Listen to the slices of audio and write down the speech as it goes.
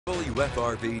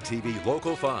WFRB TV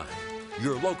Local 5,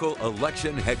 your local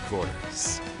election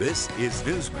headquarters. This is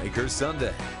Newsmaker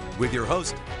Sunday with your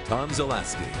host, Tom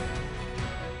Zalaski.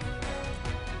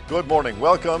 Good morning.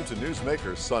 Welcome to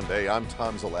Newsmaker Sunday. I'm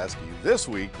Tom Zalaski. This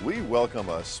week, we welcome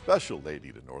a special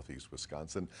lady to Northeast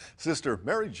Wisconsin. Sister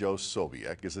Mary Jo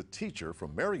Sobiek is a teacher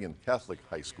from Marian Catholic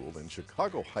High School in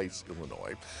Chicago Heights,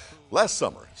 Illinois. Last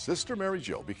summer, Sister Mary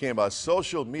Jo became a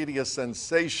social media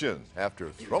sensation after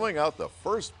throwing out the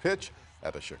first pitch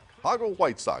at a Chicago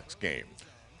White Sox game.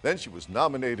 Then she was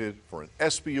nominated for an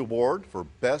ESPY Award for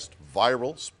Best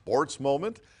Viral Sports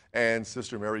Moment. And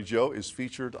Sister Mary Jo is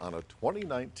featured on a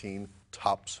 2019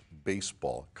 Topps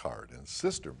baseball card. And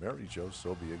Sister Mary Jo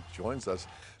Sobiek joins us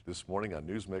this morning on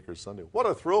Newsmaker Sunday. What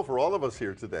a thrill for all of us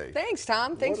here today. Thanks,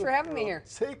 Tom. Thanks for having me here.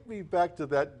 Take me back to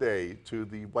that day, to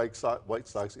the White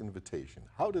Sox invitation.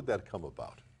 How did that come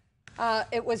about?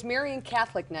 It was Marian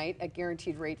Catholic Night at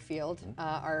Guaranteed Rate Field.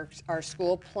 Our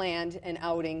school planned an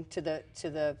outing to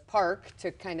the park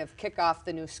to kind of kick off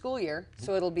the new school year.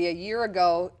 So it'll be a year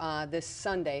ago this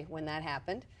Sunday when that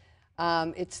happened.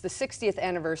 It's the 60th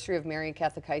anniversary of Marian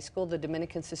Catholic High School. The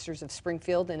Dominican Sisters of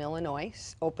Springfield in Illinois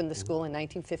opened the school in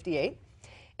 1958.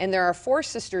 And there are 4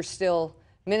 sisters still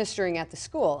ministering at the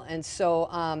school. And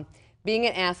so being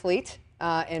an athlete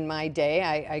in my day,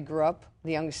 I grew up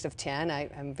the youngest of 10.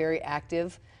 I'm very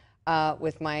active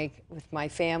with my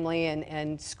family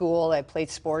and school. I played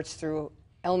sports through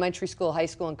elementary school, high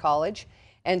school, and college.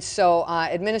 And so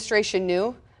administration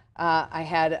knew I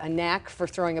had a knack for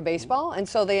throwing a baseball, and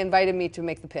so they invited me to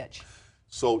make the pitch.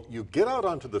 So you get out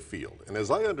onto the field, and as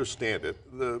I understand it,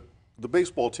 the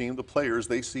baseball team, the players,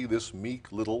 they see this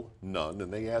meek little nun,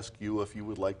 and they ask you if you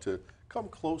would like to come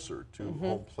closer to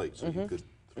home plate so you could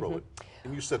throw it.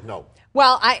 And you said no.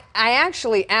 Well, I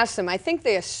actually asked them. I think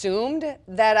they assumed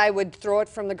that I would throw it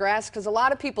from the grass because a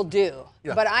lot of people do.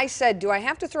 Yeah. But I said, do I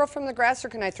have to throw from the grass or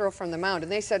can I throw from the mound?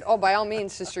 And they said, oh, by all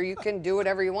means, sister, you can do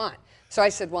whatever you want. So I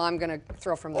said, well, I'm going to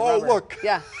throw from the rubber. Oh, look.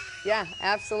 Yeah,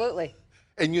 absolutely.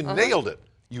 And you nailed it.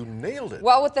 You nailed it.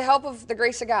 Well, with the help of the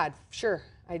grace of God. Sure,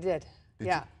 I did.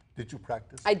 Did you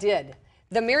practice? I did.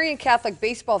 The Marian Catholic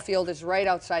baseball field is right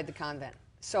outside the convent.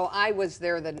 So I was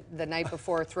there the night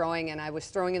before throwing, and I was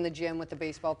throwing in the gym with the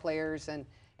baseball players, and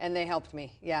they helped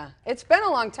me. Yeah, it's been a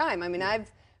long time. I mean,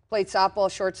 I've played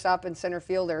softball, shortstop, and center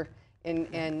fielder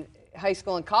in high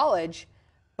school and college,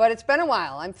 but it's been a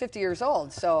while. I'm 50 years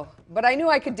old, but I knew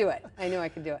I could do it. I knew I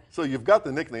could do it. So you've got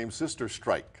the nickname Sister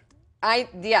Strike.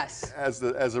 Yes. As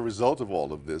a result of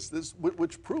all of this,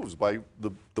 which proves by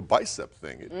the bicep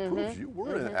thing, it proves you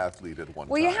were an athlete at one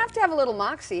time. Well, you have to have a little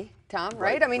moxie, Tom,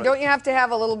 right? I mean, don't you have to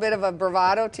have a little bit of a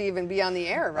bravado to even be on the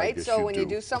air, right? So when you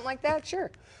do something like that,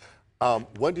 sure.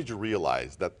 When did you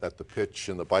realize that the pitch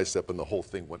and the bicep and the whole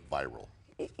thing went viral?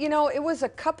 You know, it was a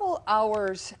couple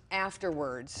hours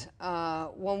afterwards.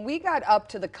 When we got up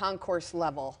to the concourse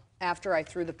level after I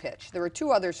threw the pitch, there were 2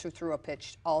 others who threw a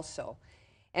pitch also.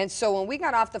 And so when we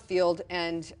got off the field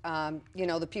and, you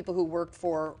know, the people who worked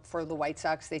for the White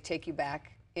Sox, they take you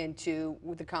back into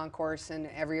the concourse and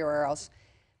everywhere else.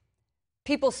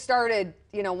 People started,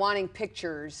 you know, wanting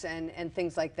pictures and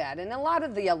things like that. And a lot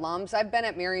of the alums, I've been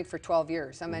at Marian for 12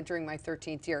 years. I'm entering my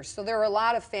 13th year. So there were a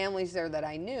lot of families there that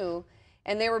I knew,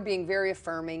 and they were being very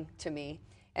affirming to me.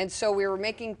 And so we were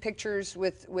making pictures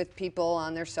with people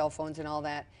on their cell phones and all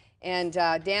that. And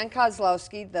Dan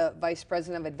Kozlowski, the vice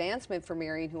president of advancement for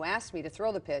Marian, who asked me to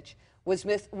throw the pitch, was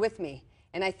with me.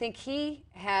 And I think he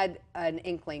had an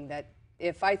inkling that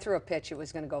if I threw a pitch, it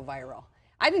was going to go viral.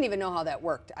 I didn't even know how that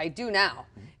worked. I do now.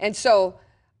 And so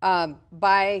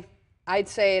by, I'd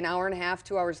say, an hour and a half,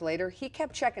 2 hours later, he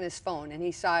kept checking his phone, and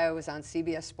he saw I was on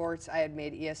CBS Sports. I had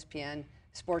made ESPN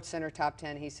Sports Center Top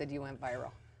 10. He said, you went viral.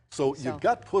 So you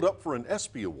got put up for an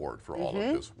ESPY Award for all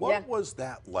of this. What was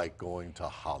that like going to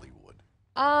Hollywood?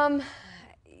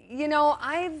 You know,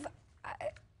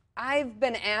 I've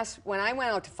been asked, when I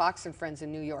went out to Fox and Friends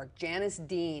in New York, Janice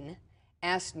Dean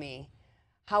asked me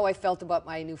how I felt about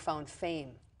my newfound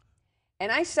fame.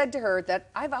 And I said to her that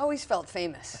I've always felt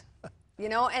famous, you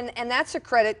know, and that's a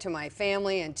credit to my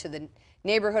family and to the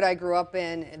neighborhood I grew up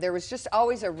in. There was just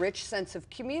always a rich sense of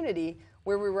community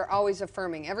where we were always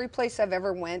affirming. Every place I've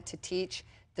ever went to teach,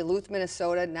 Duluth,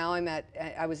 Minnesota, now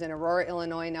I was in Aurora,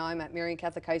 Illinois, now I'm at Marian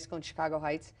Catholic High School in Chicago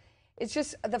Heights. It's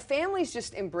just, the families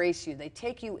just embrace you, they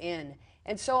take you in.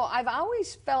 And so I've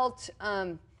always felt,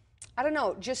 I don't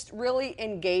know, just really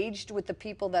engaged with the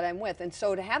people that I'm with. And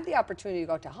so to have the opportunity to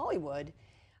go to Hollywood,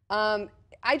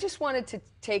 I just wanted to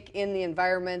take in the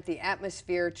environment, the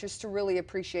atmosphere, just to really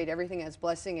appreciate everything as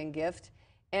blessing and gift.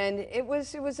 And it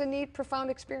was a neat, profound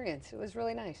experience. It was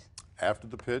really nice. after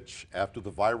the pitch, after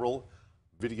the viral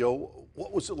video.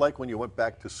 What was it like when you went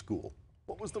back to school?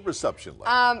 What was the reception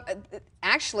like?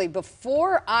 Actually,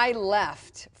 before I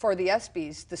left for the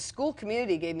ESPYs, the school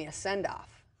community gave me a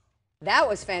send-off. That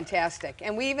was fantastic.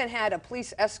 And we even had a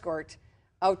police escort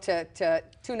out to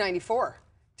 294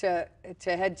 to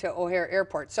head to O'Hare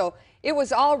Airport. So it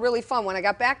was all really fun. When I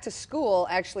got back to school,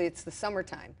 actually it's the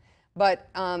summertime, but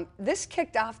this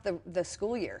kicked off the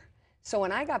school year. So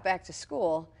when I got back to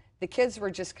school, the kids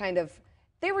were just kind of,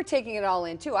 they were taking it all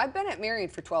in too. I've been at Marion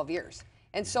for 12 years.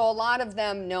 And so a lot of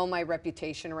them know my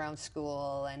reputation around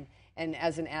school and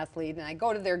as an athlete, and I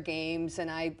go to their games and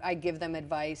I give them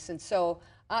advice. And so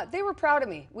they were proud of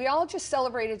me. We all just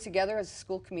celebrated together as a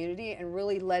school community and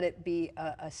really let it be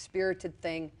a spirited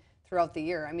thing throughout the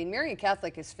year. I mean, Marion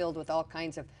Catholic is filled with all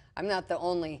kinds of, I'm not the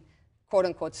only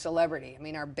quote-unquote celebrity. I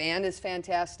mean, our band is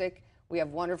fantastic. We have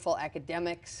wonderful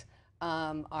academics,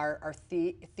 our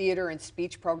theater and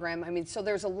speech program. I mean, so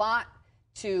there's a lot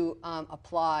to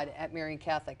applaud at Marion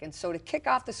Catholic. And so to kick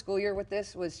off the school year with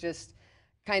this was just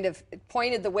kind of, it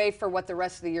pointed the way for what the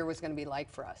rest of the year was going to be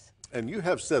like for us. And you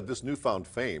have said this newfound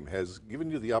fame has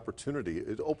given you the opportunity,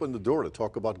 it opened the door to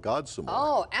talk about God some more.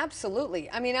 Oh, absolutely.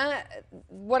 I mean,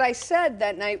 what I said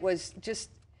that night was just,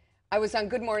 I was on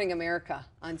Good Morning America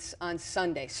on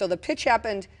Sunday. So the pitch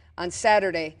happened on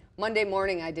Saturday. Monday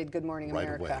morning I did Good Morning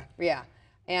America. Right away. Yeah.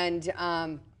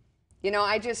 And, you know,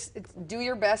 I just, do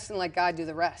your best and let God do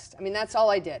the rest. I mean, that's all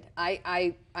I did.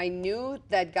 I knew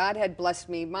that God had blessed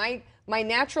me. My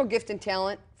natural gift and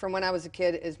talent from when I was a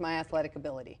kid is my athletic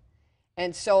ability.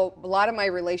 And so a lot of my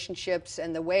relationships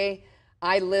and the way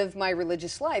I live my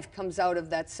religious life comes out of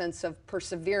that sense of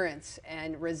perseverance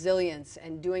and resilience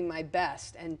and doing my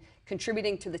best and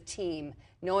contributing to the team,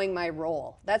 knowing my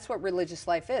role. That's what religious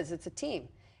life is. It's a team.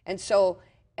 And so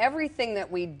everything that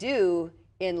we do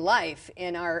in life,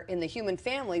 in the human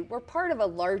family, we're part of a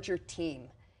larger team.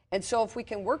 And so if we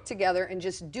can work together and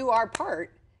just do our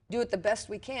part, do it the best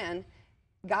we can,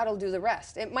 God will do the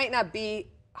rest. It might not be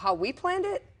how we planned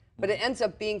it, but it ends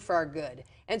up being for our good.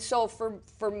 And so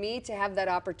for me to have that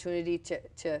opportunity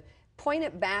to point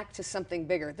it back to something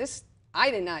bigger,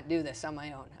 I did not do this on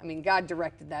my own. I mean, God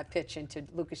directed that pitch into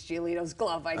Lucas Giolito's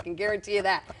glove, I can guarantee you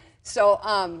that.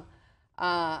 So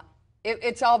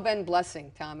it's all been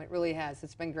blessing, Tom. It really has.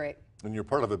 It's been great. And you're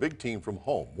part of a big team from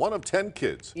home, one of 10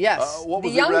 kids. Yes, what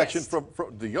was the reaction from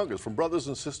the youngest, from brothers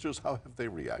and sisters? How have they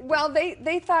reacted? Well,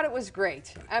 they thought it was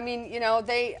great. I mean, you know,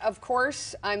 of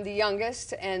course, I'm the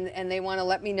youngest, and they want to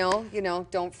let me know, you know,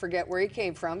 don't forget where you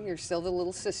came from. You're still the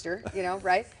little sister, you know,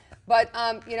 right? But,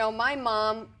 you know, my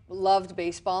mom loved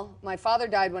baseball. My father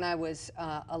died when I was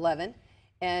 11,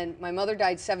 and my mother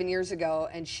died 7 years ago,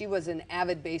 and she was an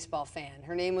avid baseball fan.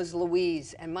 Her name was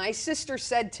Louise, and my sister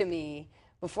said to me,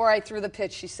 before I threw the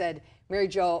pitch, she said, Mary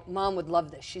Jo, Mom would love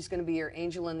this. She's going to be your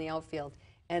angel in the outfield.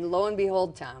 And lo and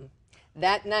behold, Tom,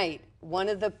 that night, one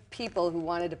of the people who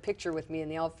wanted a picture with me in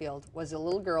the outfield was a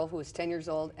little girl who was 10 years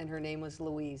old, and her name was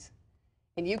Louise.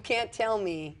 And you can't tell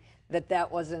me that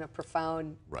that wasn't a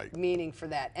profound meaning for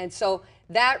that. And so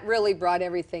that really brought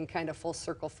everything kind of full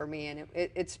circle for me, and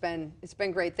it's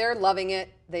been great. They're loving it.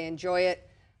 They enjoy it.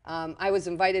 I was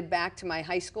invited back to my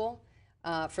high school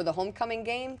for the homecoming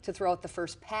game to throw out the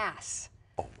first pass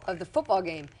of the football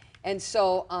game. And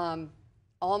so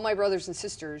all my brothers and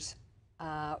sisters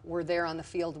were there on the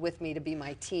field with me to be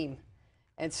my team.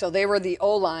 And so they were the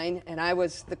O-line, and I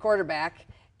was the quarterback,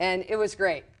 and it was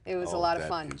great. It was a lot of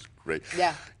fun. That is great.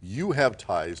 Yeah. You have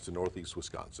ties to Northeast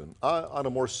Wisconsin. On a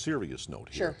more serious note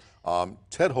here, Sure.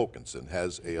 Ted Hokanson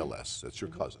has ALS. That's your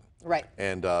cousin. Right.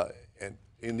 And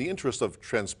in the interest of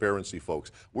transparency,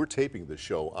 folks, we're taping the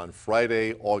show on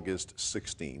Friday, August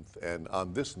 16th. And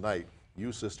on this night,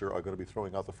 you, sister, are going to be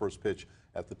throwing out the first pitch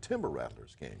at the Timber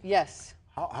Rattlers game. Yes.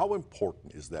 How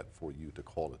important is that for you to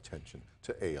call attention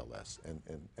to ALS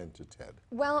and to Ted?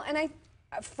 Well, and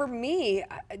for me,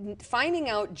 finding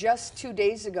out just 2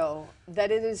 days ago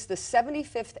that it is the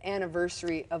 75th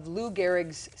anniversary of Lou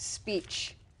Gehrig's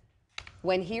speech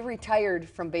when he retired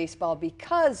from baseball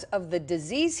because of the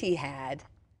disease he had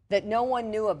that no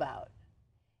one knew about,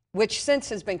 which since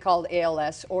has been called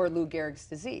ALS or Lou Gehrig's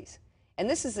disease. And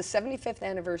this is the 75th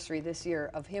anniversary this year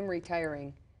of him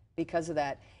retiring because of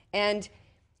that. And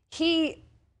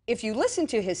if you listen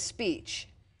to his speech,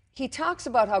 he talks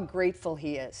about how grateful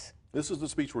he is. This is the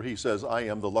speech where he says, I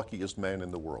am the luckiest man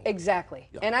in the world. Exactly.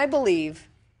 Yeah. And I believe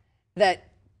that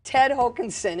Ted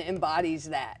Hokanson embodies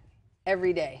that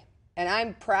every day. And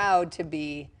I'm proud to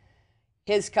be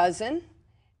his cousin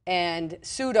and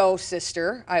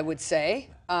pseudo-sister, I would say.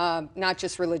 Not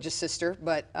just religious sister,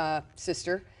 but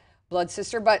sister, blood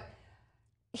sister. But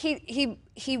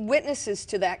he witnesses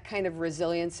to that kind of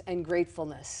resilience and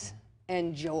gratefulness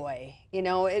and joy. You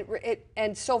know,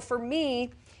 and so for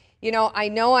me, you know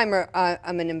I'm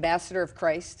an ambassador of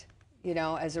Christ, you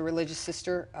know, as a religious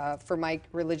sister for my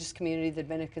religious community, the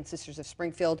Dominican Sisters of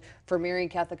Springfield, for Marian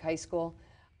Catholic High School.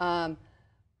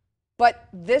 But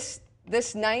this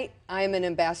night, I am an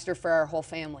ambassador for our whole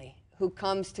family, who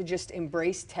comes to just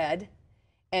embrace Ted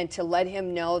and to let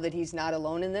him know that he's not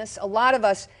alone in this. A lot of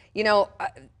us, you know,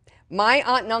 my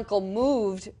aunt and uncle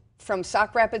moved from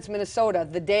Sauk Rapids, Minnesota,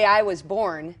 the day I was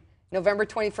born, November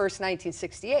 21st,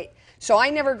 1968. So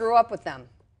I never grew up with them.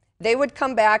 They would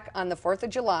come back on the 4th of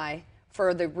July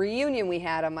for the reunion we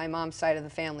had on my mom's side of the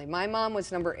family. My mom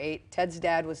was number 8, Ted's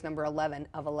dad was number 11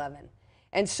 of 11.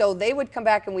 And so they would come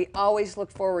back, and we always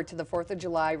look forward to the 4th of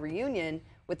July reunion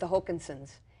with the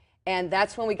Hokinsons. And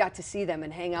that's when we got to see them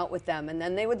and hang out with them. And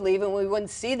then they would leave, and we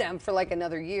wouldn't see them for like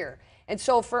another year. And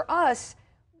so for us,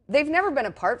 they've never been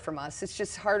apart from us. It's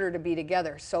just harder to be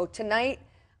together. So tonight,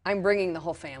 I'm bringing the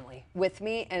whole family with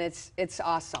me, and it's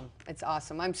awesome. It's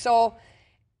awesome.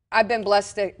 I've been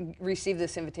blessed to receive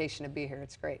this invitation to be here.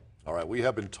 It's great. All right, we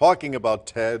have been talking about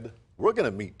Ted. We're going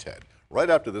to meet Ted right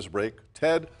after this break.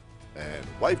 Ted and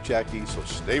wife Jackie, so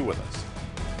stay with us.